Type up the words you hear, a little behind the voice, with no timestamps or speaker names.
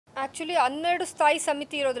Actually 12 ಸ್ಥಾಯಿ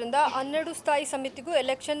ಸಮಿತಿ ಇರೋದ್ರಿಂದ 12 ಸ್ಥಾಯಿ ಸಮಿತಿಗೂ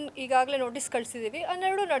ಎಲೆಕ್ಷನ್ ಈಗಾಗಲೇ ನೋಟಿಸ್ ಕಳಿಸಿದ್ದೀವಿ.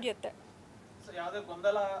 12 ನಡೆಯುತ್ತೆ.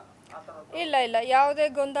 ಇಲ್ಲ ಇಲ್ಲ, ಯಾವುದೇ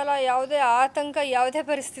ಗೊಂದಲ, ಯಾವುದೇ ಆತಂಕ, ಯಾವುದೇ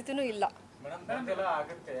ಪರಿಸ್ಥಿತಿನೂ ಇಲ್ಲ.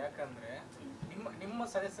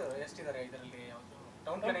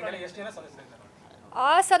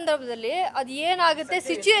 ಆ ಸಂದರ್ಭದಲ್ಲಿ ಅದು ಏನಾಗುತ್ತೆ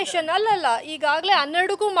ಸಿಚುಯೇಷನ್ ಅಲ್ಲಲ್ಲ, ಈಗಾಗಲೇ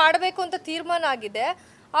 12ಗೂ ಮಾಡಬೇಕು ಅಂತ ತೀರ್ಮಾನ ಆಗಿದೆ.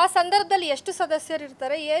 ಆ ಸಂದರ್ಭದಲ್ಲಿ ಎಷ್ಟು ಸದಸ್ಯರು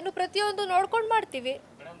ಇರ್ತಾರೆ ಏನು ಪ್ರತಿಯೊಂದು ನೋಡ್ಕೊಂಡು ಮಾಡ್ತೀವಿ.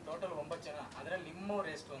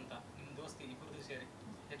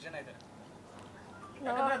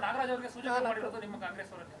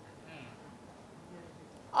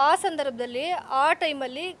 ಆ ಸಂದರ್ಭದಲ್ಲಿ ಆ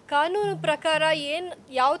ಟೈಮಲ್ಲಿ ಕಾನೂನು ಪ್ರಕಾರ ಏನು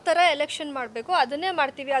ಯಾವ ಥರ ಎಲೆಕ್ಷನ್ ಮಾಡಬೇಕು ಅದನ್ನೇ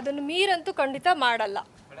ಮಾಡ್ತೀವಿ. ಅದನ್ನು ಮೀರಂತೂ ಖಂಡಿತ ಮಾಡಲ್ಲ.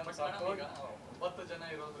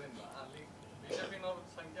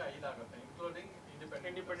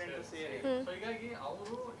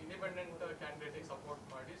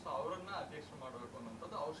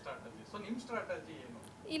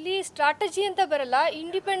 ಇಲ್ಲಿ ಸ್ಟ್ರಾಟಜಿ ಅಂತ ಬರಲ್ಲ.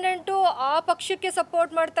 ಇಂಡಿಪೆಂಡೆಂಟು ಆ ಪಕ್ಷಕ್ಕೆ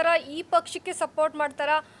ಸಪೋರ್ಟ್ ಮಾಡ್ತಾರಾ, ಈ ಪಕ್ಷಕ್ಕೆ ಸಪೋರ್ಟ್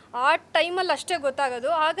ಮಾಡ್ತಾರಾ, ಆ ಟೈಮಲ್ಲಿ ಅಷ್ಟೇ ಗೊತ್ತಾಗೋದು.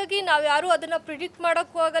 ಹಾಗಾಗಿ ನಾವು ಯಾರು ಅದನ್ನು ಪ್ರಿಡಿಕ್ಟ್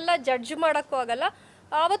ಮಾಡೋಕ್ಕೂ ಆಗಲ್ಲ, ಜಡ್ಜ್ ಮಾಡೋಕ್ಕೂ ಆಗಲ್ಲ.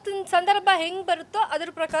 ಆವತ್ತಿನ ಸಂದರ್ಭ ಹೆಂಗೆ ಬರುತ್ತೋ ಅದ್ರ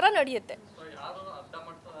ಪ್ರಕಾರ ನಡೆಯುತ್ತೆ.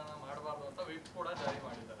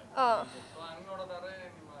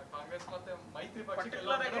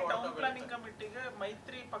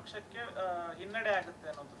 ಮೈತ್ರಿ ಪಕ್ಷಕ್ಕೆ ಹಿನ್ನಡೆ ಆಗುತ್ತೆ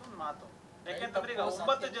ಅನ್ನೋದು ಮಾತು. ಯಾಕೆಂತಂದ್ರೆ ಈಗ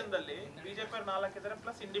 9 ಜನದಲ್ಲಿ ಬಿಜೆಪಿ 4 ಇದ್ದಾರೆ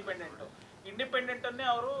ಪ್ಲಸ್ ಇಂಡಿಪೆಂಡೆಂಟ್ ಅನ್ನೇ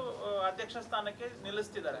ಅವರು ಅಧ್ಯಕ್ಷ ಸ್ಥಾನಕ್ಕೆ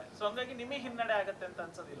ನಿಲ್ಲಿಸ್ತಿದ್ದಾರೆ. ಸೊ ಹಂಗಾಗಿ ನಿಮಗೆ ಹಿನ್ನಡೆ ಆಗುತ್ತೆ ಅಂತ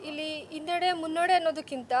ಅನ್ಸೋದಿಲ್ಲ. ಇಲ್ಲಿ ಹಿನ್ನಡೆ ಮುನ್ನಡೆ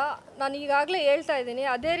ಅನ್ನೋದಕ್ಕಿಂತ ನಾನು ಈಗಾಗಲೇ ಹೇಳ್ತಾ ಇದ್ದೀನಿ,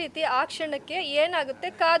 ಅದೇ ರೀತಿ ಆ ಕ್ಷಣಕ್ಕೆ ಏನಾಗುತ್ತೆ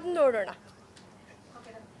ಕಾದು ನೋಡೋಣ.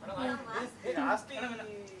 ಆಸ್ತಿ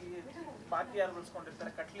ಬಾಕಿ ಯಾರು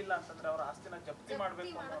ಉಳಿಸ್ಕೊಂಡಿರ್ತಾರೆ ಕಟ್ಲಿಲ್ಲ ಅಂತಂದ್ರೆ ಅವರ ಆಸ್ತಿನ ಜಪ್ತಿ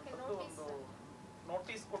ಮಾಡ್ಬೇಕು ಅನ್ನೋದು ಒಂದು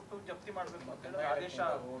ನೋಟಿಸ್ ಕೊಟ್ಟು ಜಪ್ತಿ ಮಾಡ್ಬೇಕು ಅಂತ ಹೇಳಿದ್ರೆ ಆದೇಶ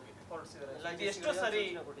ಹೊರಡಿಸಿದ್ದಾರೆ. ಎಷ್ಟು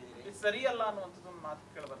ಸರಿ ಅಲ್ಲ ಅನ್ನುವಂಥದ್ದು ಮಾತು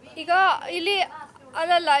ಕೇಳಬಾರ್ದು. ಈಗ ಇಲ್ಲಿ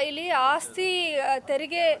ಅದಲ್ಲ, ಇಲ್ಲಿ ಆಸ್ತಿ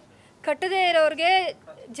ತೆರಿಗೆ ಕಟ್ಟದೇ ಇರೋರಿಗೆ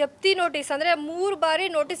ಜಪ್ತಿ ನೋಟಿಸ್ ಅಂದರೆ 3 ಬಾರಿ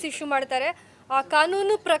ನೋಟಿಸ್ ಇಶ್ಯೂ ಮಾಡ್ತಾರೆ. ಆ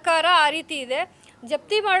ಕಾನೂನು ಪ್ರಕಾರ ಆ ರೀತಿ ಇದೆ.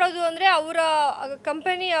 ಜಪ್ತಿ ಮಾಡೋದು ಅಂದರೆ ಅವರ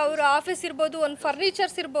ಕಂಪನಿ, ಅವರ ಆಫೀಸ್ ಇರ್ಬೋದು, ಒಂದು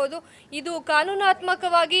ಫರ್ನಿಚರ್ಸ್ ಇರ್ಬೋದು, ಇದು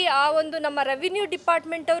ಕಾನೂನಾತ್ಮಕವಾಗಿ ಆ ಒಂದು ನಮ್ಮ ರೆವಿನ್ಯೂ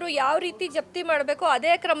ಡಿಪಾರ್ಟ್ಮೆಂಟ್ ಅವರು ಯಾವ ರೀತಿ ಜಪ್ತಿ ಮಾಡಬೇಕು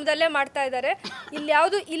ಅದೇ ಕ್ರಮದಲ್ಲೇ ಮಾಡ್ತಾ ಇದ್ದಾರೆ. ಇಲ್ಲಿ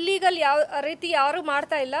ಯಾವುದು ಇಲ್ಲೀಗಲ್ ಯಾವ ರೀತಿ ಯಾರು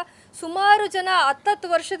ಮಾಡ್ತಾ ಇಲ್ಲ. ಸುಮಾರು ಜನ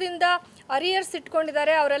 10 ವರ್ಷದಿಂದ ಅರಿಯರ್ಸ್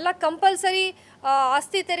ಇಟ್ಕೊಂಡಿದ್ದಾರೆ. ಅವರೆಲ್ಲ ಕಂಪಲ್ಸರಿ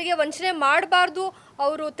ಆಸ್ತಿ ತೆರಿಗೆ ವಂಚನೆ ಮಾಡಬಾರ್ದು,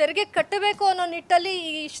 ಅವರು ತೆರಿಗೆ ಕಟ್ಟಬೇಕು ಅನ್ನೋ ನಿಟ್ಟಲ್ಲಿ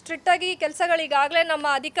ಈ ಸ್ಟ್ರಿಕ್ಟಾಗಿ ಕೆಲಸಗಳು ಈಗಾಗಲೇ ನಮ್ಮ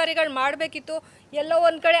ಅಧಿಕಾರಿಗಳು ಮಾಡಬೇಕಿತ್ತು. ಎಲ್ಲೋ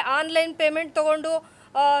ಒಂದು ಕಡೆ ಆನ್ಲೈನ್ ಪೇಮೆಂಟ್ ತೊಗೊಂಡು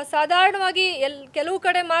ಸಾಧಾರಣವಾಗಿ ಕೆಲವು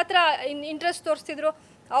ಕಡೆ ಮಾತ್ರ ಇಂಟ್ರೆಸ್ಟ್ ತೋರಿಸ್ತಿದ್ರು.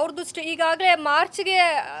 ಅವ್ರದ್ದು ಈಗಾಗಲೇ ಮಾರ್ಚ್ಗೆ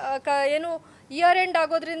ಏನು ಇಯರ್ ಎಂಡ್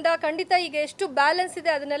ಆಗೋದ್ರಿಂದ ಖಂಡಿತ ಈಗ ಎಷ್ಟು ಬ್ಯಾಲೆನ್ಸ್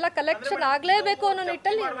ಇದೆ ಅದನ್ನೆಲ್ಲ ಕಲೆಕ್ಷನ್ ಆಗಲೇಬೇಕು ಅನ್ನೋ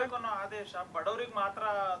ನಿಟ್ಟಲ್ಲಿ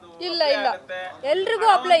ಇಲ್ಲ ಇಲ್ಲ ಎಲ್ರಿಗೂ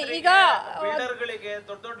ಅಪ್ಲೈ. ಈಗ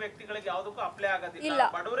ದೊಡ್ಡ ವ್ಯಕ್ತಿಗಳಿಗೆ ಯಾವುದಕ್ಕೂ ಅಪ್ಲೈ ಆಗೋದಿಲ್ಲ, ಇಲ್ಲ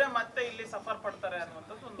ಬಡವರೇ ಮತ್ತೆ ಇಲ್ಲಿ ಸಫರ್ ಪಡ್ತಾರೆ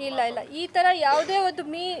ಅನ್ನುವಂಥದ್ದು ಇಲ್ಲ ಇಲ್ಲ. ಈ ಥರ ಯಾವುದೇ ಒಂದು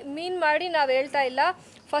ಮೀನ್ ಮಾಡಿ ನಾವು ಹೇಳ್ತಾ ಇಲ್ಲ.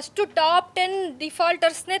 ಫಸ್ಟು ಟಾಪ್ 10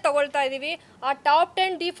 ಡಿಫಾಲ್ಟರ್ಸ್ನೇ ತಗೊಳ್ತಾ ಇದ್ದೀವಿ. ಆ ಟಾಪ್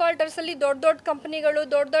 10 ಡಿಫಾಲ್ಟರ್ಸಲ್ಲಿ ದೊಡ್ಡ ಕಂಪ್ನಿಗಳು,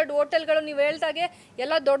 ದೊಡ್ಡ ಹೋಟೆಲ್ಗಳು, ನೀವು ಹೇಳ್ದಾಗೆ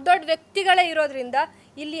ಎಲ್ಲ ದೊಡ್ಡ ವ್ಯಕ್ತಿಗಳೇ ಇರೋದ್ರಿಂದ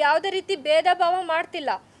ಇಲ್ಲಿ ಯಾವುದೇ ರೀತಿ ಭೇದ ಭಾವ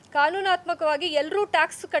ಮಾಡ್ತಿಲ್ಲ. ಕಾನೂನಾತ್ಮಕವಾಗಿ ಎಲ್ಲರೂ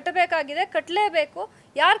ಟ್ಯಾಕ್ಸ್ ಕಟ್ಟಬೇಕಾಗಿದೆ, ಕಟ್ಟಲೇಬೇಕು.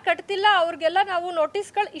 ಯಾರು ಕಟ್ತಿಲ್ಲ ಅವ್ರಿಗೆಲ್ಲ ನಾವು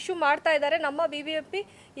ನೋಟಿಸ್ಗಳು ಇಶ್ಯೂ ಮಾಡ್ತಾ ಇದ್ದಾರೆ ನಮ್ಮ BBMP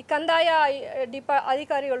ಈ ಕಂದಾಯ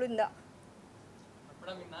ಅಧಿಕಾರಿಗಳಿಂದ.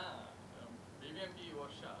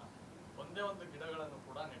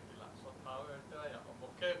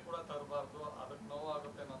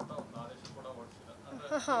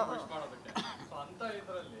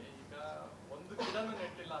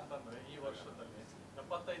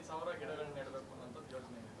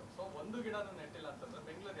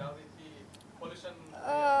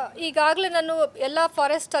 ಈಗಾಗಲೇ ನಾನು ಎಲ್ಲ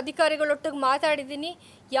ಫಾರೆಸ್ಟ್ ಅಧಿಕಾರಿಗಳೊಟ್ಟಿಗೆ ಮಾತಾಡಿದ್ದೀನಿ.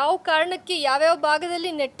 ಯಾವ ಕಾರಣಕ್ಕೆ ಯಾವ್ಯಾವ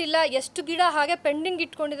ಭಾಗದಲ್ಲಿ ನೆಟ್ಟಿಲ್ಲ, ಎಷ್ಟು ಗಿಡ ಹಾಗೆ ಪೆಂಡಿಂಗ್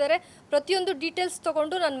ಇಟ್ಕೊಂಡಿದ್ದಾರೆ, ಪ್ರತಿಯೊಂದು ಡೀಟೇಲ್ಸ್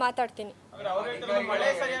ತಗೊಂಡು ನಾನು ಮಾತಾಡ್ತೀನಿ.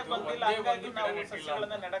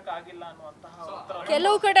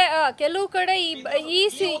 ಕೆಲವು ಕಡೆ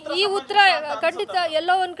ಈ ಉತ್ತರ ಖಂಡಿತ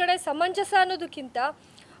ಎಲ್ಲೋ ಒಂದು ಕಡೆ ಸಮಂಜಸ ಅನ್ನೋದಕ್ಕಿಂತ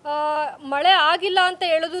ಮಳೆ ಆಗಿಲ್ಲ ಅಂತ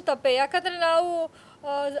ಹೇಳೋದು ತಪ್ಪೆ. ಯಾಕಂದರೆ ನಾವು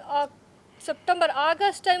ಸೆಪ್ಟೆಂಬರ್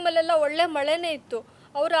ಆಗಸ್ಟ್ ಟೈಮಲ್ಲೆಲ್ಲ ಒಳ್ಳೆ ಮಳೆನೇ ಇತ್ತು.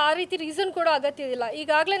 ಅವರು ಆ ರೀತಿ ರೀಸನ್ ಕೊಡೋ ಅಗತ್ಯ ಇಲ್ಲ.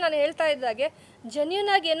 ಈಗಾಗಲೇ ನಾನು ಹೇಳ್ತಾ ಇದ್ದಾಗೆ ಜೆನ್ಯೂನ್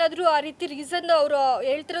ಆಗಿ ಏನಾದರೂ ಆ ರೀತಿ ರೀಸನ್ ಅವರು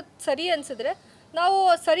ಹೇಳ್ತಿರೋದು ಸರಿ ಅನಿಸಿದ್ರೆ ನಾವು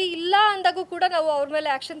ಸರಿ ಇಲ್ಲ ಅಂದಾಗೂ ಕೂಡ ನಾವು ಅವ್ರ ಮೇಲೆ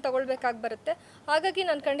ಆ್ಯಕ್ಷನ್ ತಗೊಳ್ಬೇಕಾಗಿ ಬರುತ್ತೆ. ಹಾಗಾಗಿ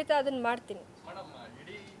ನಾನು ಖಂಡಿತ ಅದನ್ನು ಮಾಡ್ತೀನಿ.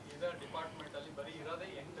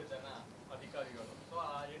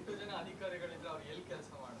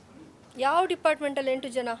 ಯಾವ ಡಿಪಾರ್ಟ್ಮೆಂಟಲ್ಲಿ 8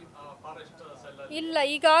 ಜನ ಇಲ್ಲ.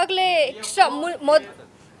 ಈಗಾಗಲೇ ಎಕ್ಸ್ಟ್ರಾ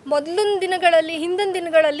ಹಿಂದಿನ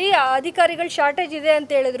ದಿನಗಳಲ್ಲಿ ಅಧಿಕಾರಿಗಳ ಶಾರ್ಟೇಜ್ ಇದೆ ಅಂತ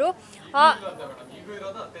ಹೇಳಿದ್ರು.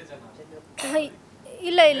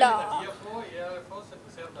 ಇಲ್ಲ ಇಲ್ಲ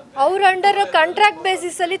ಅವ್ರ ಅಂಡರ್ ಕಾಂಟ್ರಾಕ್ಟ್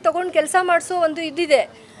ಬೇಸಿಸಲ್ಲಿ ತೊಗೊಂಡು ಕೆಲಸ ಮಾಡಿಸೋ ಒಂದು ಇದಿದೆ.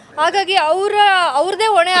 ಹಾಗಾಗಿ ಅವ್ರದ್ದೇ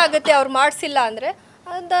ಹೊಣೆ ಆಗುತ್ತೆ ಅವ್ರು ಮಾಡಿಸಿಲ್ಲ ಅಂದರೆ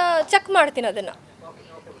ಅಂತ ಚೆಕ್ ಮಾಡ್ತೀನಿ ಅದನ್ನು.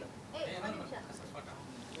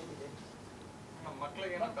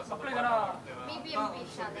 BBMP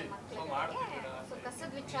ಶಾಲೆ ಮಕ್ಕಳಿಗೆ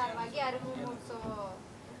ಕಸದ ವಿಚಾರವಾಗಿ ಅರಿವು ಮೂಡಿಸೋ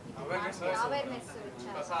ಅವೇರ್ನೆಸ್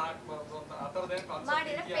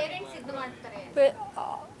ಮಾಡಿದ್ರೆ ಪೇರೆಂಟ್ಸ್ ಇದು ಮಾಡ್ತಾರೆ.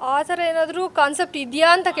 ಆ ಥರ ಏನಾದರೂ ಕಾನ್ಸೆಪ್ಟ್ ಇದೆಯಾ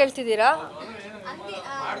ಅಂತ ಕೇಳ್ತಿದ್ದೀರಾ?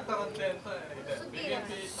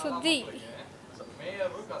 ಸುದ್ದಿ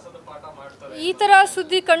ಈ ಥರ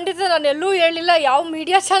ಸುದ್ದಿ ಖಂಡಿತ ನಾನು ಎಲ್ಲೂ ಹೇಳಿಲ್ಲ, ಯಾವ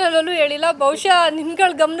ಮೀಡಿಯಾ ಚಾನಲಲ್ಲೂ ಹೇಳಿಲ್ಲ. ಬಹುಶಃ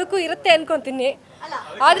ನಿಮ್ಗಳ ಗಮನಕ್ಕೂ ಇರುತ್ತೆ ಅನ್ಕೊತೀನಿ.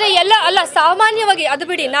 ಆದರೆ ಅಲ್ಲ ಸಾಮಾನ್ಯವಾಗಿ ಅದು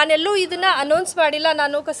ಬಿಡಿ, ನಾನೆಲ್ಲೂ ಇದನ್ನು ಅನೌನ್ಸ್ ಮಾಡಿಲ್ಲ.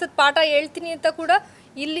 ನಾನು ಕಸದ ಪಾಠ ಹೇಳ್ತೀನಿ ಅಂತ ಕೂಡ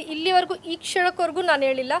ಇಲ್ಲಿವರೆಗೂ ಈ ಕ್ಷಣಕ್ಕವರೆಗೂ ನಾನು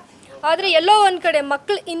ಹೇಳಿಲ್ಲ. ಆದರೆ ಎಲ್ಲೋ ಒಂದು ಕಡೆ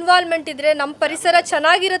ಮಕ್ಕಳ ಇನ್ವಾಲ್ವ್ಮೆಂಟ್ ಇದ್ದರೆ ನಮ್ಮ ಪರಿಸರ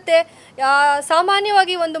ಚೆನ್ನಾಗಿರುತ್ತೆ.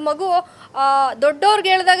 ಸಾಮಾನ್ಯವಾಗಿ ಒಂದು ಮಗು ದೊಡ್ಡವ್ರಿಗೆ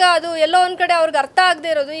ಹೇಳಿದಾಗ ಅದು ಎಲ್ಲೋ ಒಂದು ಕಡೆ ಅವ್ರಿಗೆ ಅರ್ಥ ಆಗದೆ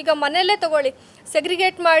ಇರೋದು. ಈಗ ಮನೆಯಲ್ಲೇ ತೊಗೊಳ್ಳಿ,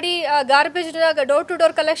 ಸೆಗ್ರಿಗೇಟ್ ಮಾಡಿ ಗಾರ್ಬೇಜ್ನಾಗ ಡೋರ್ ಟು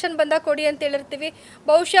ಡೋರ್ ಕಲೆಕ್ಷನ್ ಬಂದಾಗ ಕೊಡಿ ಅಂತ ಹೇಳಿರ್ತೀವಿ.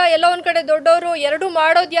 ಬಹುಶಃ ಎಲ್ಲೋ ಒಂದು ಕಡೆ ದೊಡ್ಡವರು ಎರಡು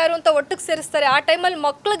ಮಾಡೋದು ಯಾರು ಅಂತ ಒಟ್ಟಿಗೆ ಸೇರಿಸ್ತಾರೆ. ಆ ಟೈಮಲ್ಲಿ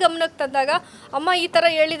ಮಕ್ಕಳ ಗಮನಕ್ಕೆ ತಂದಾಗ ಅಮ್ಮ ಈ ಥರ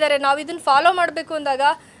ಹೇಳಿದ್ದಾರೆ, ನಾವು ಇದನ್ನು ಫಾಲೋ ಮಾಡಬೇಕು ಅಂದಾಗ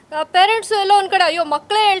ಪೇರೆಂಟ್ಸು ಎಲ್ಲೋ ಒಂದು ಕಡೆ ಅಯ್ಯೋ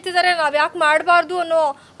ಮಕ್ಕಳೇ ಹೇಳ್ತಿದ್ದಾರೆ ನಾವು ಯಾಕೆ ಮಾಡಬಾರ್ದು ಅನ್ನೋ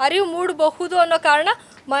ಅರಿವು ಮೂಡಬಹುದು ಅನ್ನೋ ಕಾರಣ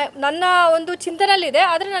ನನ್ನ ಒಂದು ಚಿಂತನೆಯಲ್ಲಿದೆ.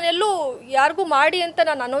 ಆದರೆ ನಾನೆಲ್ಲೂ ಯಾರಿಗೂ ಮಾಡಿ ಅಂತ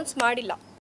ನಾನು ಅನೌನ್ಸ್ ಮಾಡಿಲ್ಲ.